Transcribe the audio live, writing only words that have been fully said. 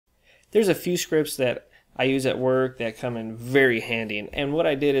there's a few scripts that I use at work that come in very handy. And what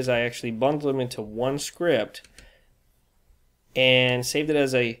I did is I actually bundled them into one script and saved it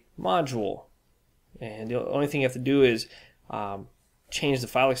as a module. And the only thing you have to do is change the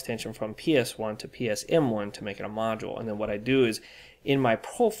file extension from PS1 to PSM1 to make it a module. And then what I do is in my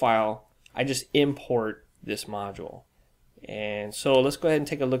profile, I just import this module. And so let's go ahead and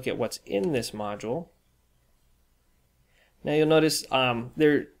take a look at what's in this module. Now you'll notice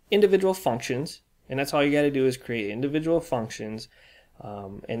they're individual functions, and that's all you got to do is create individual functions.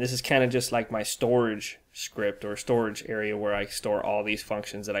 And this is kind of just like my storage script or storage area where I store all these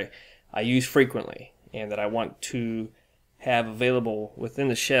functions that I use frequently and that I want to have available within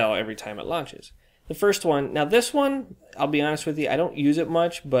the shell every time it launches. The first one, now this one, I'll be honest with you, I don't use it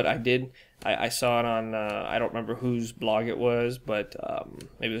much, but I saw it on, I don't remember whose blog it was, but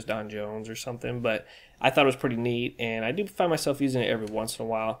maybe it was Don Jones or something, but I thought it was pretty neat, and I do find myself using it every once in a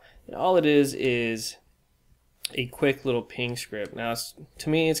while. And all it is a quick little ping script. Now, to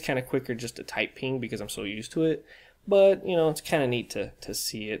me, it's kind of quicker just to type ping because I'm so used to it, but, you know, it's kind of neat to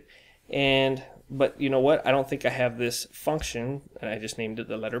see it. But you know what? I don't think I have this function, and I just named it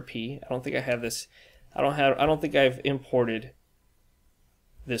the letter P. I don't think I have this. I don't think I've imported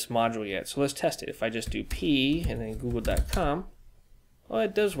this module yet. So let's test it. If I just do P and then google.com, oh,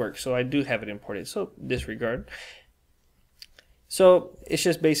 it does work. So I do have it imported. So disregard. So it's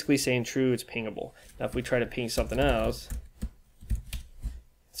just basically saying true. It's pingable. Now if we try to ping something else,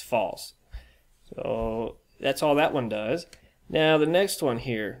 it's false. So that's all that one does. Now the next one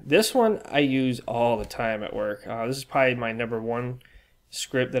here, this one I use all the time at work. This is probably my #1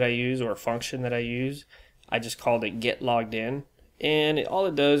 script that I use or function that I use. I just called it get logged in, and all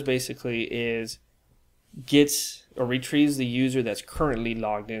it does basically is gets or retrieves the user that's currently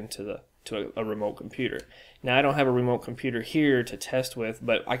logged into a remote computer. Now I don't have a remote computer here to test with,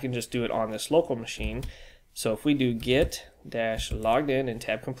 but I can just do it on this local machine. So if we do get-logged in and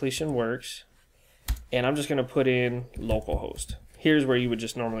tab completion works, and I'm just going to put in localhost. Here's where you would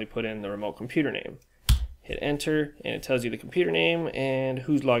just normally put in the remote computer name. Hit enter, and it tells you the computer name and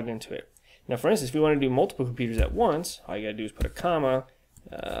who's logged into it. Now, for instance, if you want to do multiple computers at once, all you got to do is put a comma.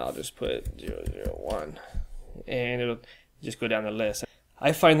 I'll just put 001, and it'll just go down the list.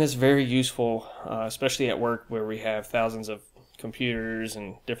 I find this very useful, especially at work where we have thousands of computers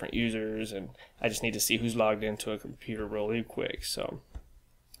and different users, and I just need to see who's logged into a computer really quick. So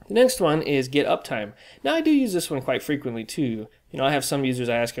the next one is get uptime. Now I do use this one quite frequently too. You know, I have some users,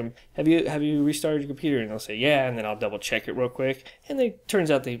 I ask them, have you restarted your computer? And they'll say yeah, and then I'll double check it real quick, and it turns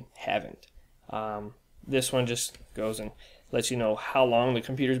out they haven't. This one just goes and lets you know how long the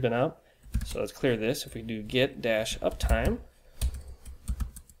computer's been up. So let's clear this. If we do get-uptime,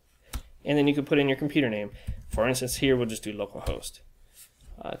 and then you can put in your computer name. For instance, here we'll just do localhost.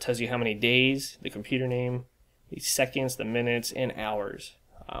 It tells you how many days, the computer name, the seconds, the minutes, and hours.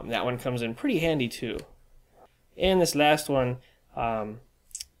 That one comes in pretty handy too. And this last one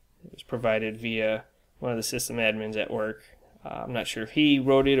was provided via one of the system admins at work. I'm not sure if he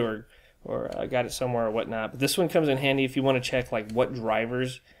wrote it or got it somewhere or whatnot, but this one comes in handy if you want to check like what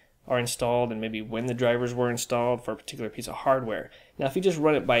drivers are installed and maybe when the drivers were installed for a particular piece of hardware. Now if you just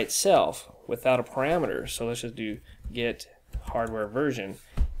run it by itself without a parameter, so let's just do get hardware version,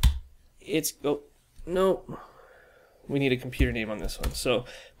 nope, we need a computer name on this one, so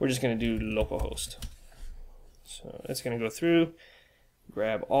we're just going to do localhost. So it's going to go through,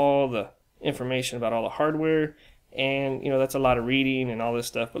 grab all the information about all the hardware, and you know that's a lot of reading and all this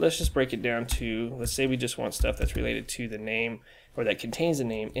stuff, but let's just break it down to, let's say we just want stuff that's related to the name or that contains the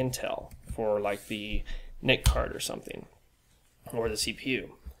name Intel for like the NIC card or something, or the CPU.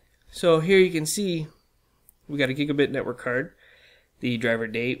 So here you can see we got a gigabit network card. The driver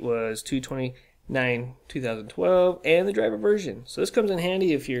date was 2/29/2012 and the driver version. So this comes in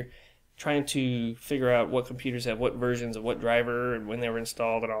handy if you're trying to figure out what computers have what versions of what driver and when they were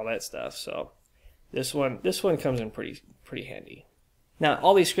installed and all that stuff. So this one comes in pretty handy. Now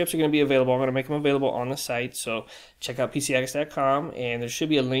all these scripts are going to be available. I'm going to make them available on the site, so check out PC-Addicts.com, and there should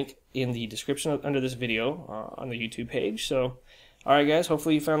be a link in the description under this video on the YouTube page. So alright guys,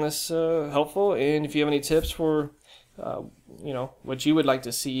 hopefully you found this helpful, and if you have any tips for you know, what you would like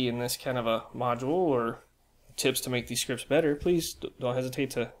to see in this kind of a module or tips to make these scripts better, please don't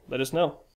hesitate to let us know.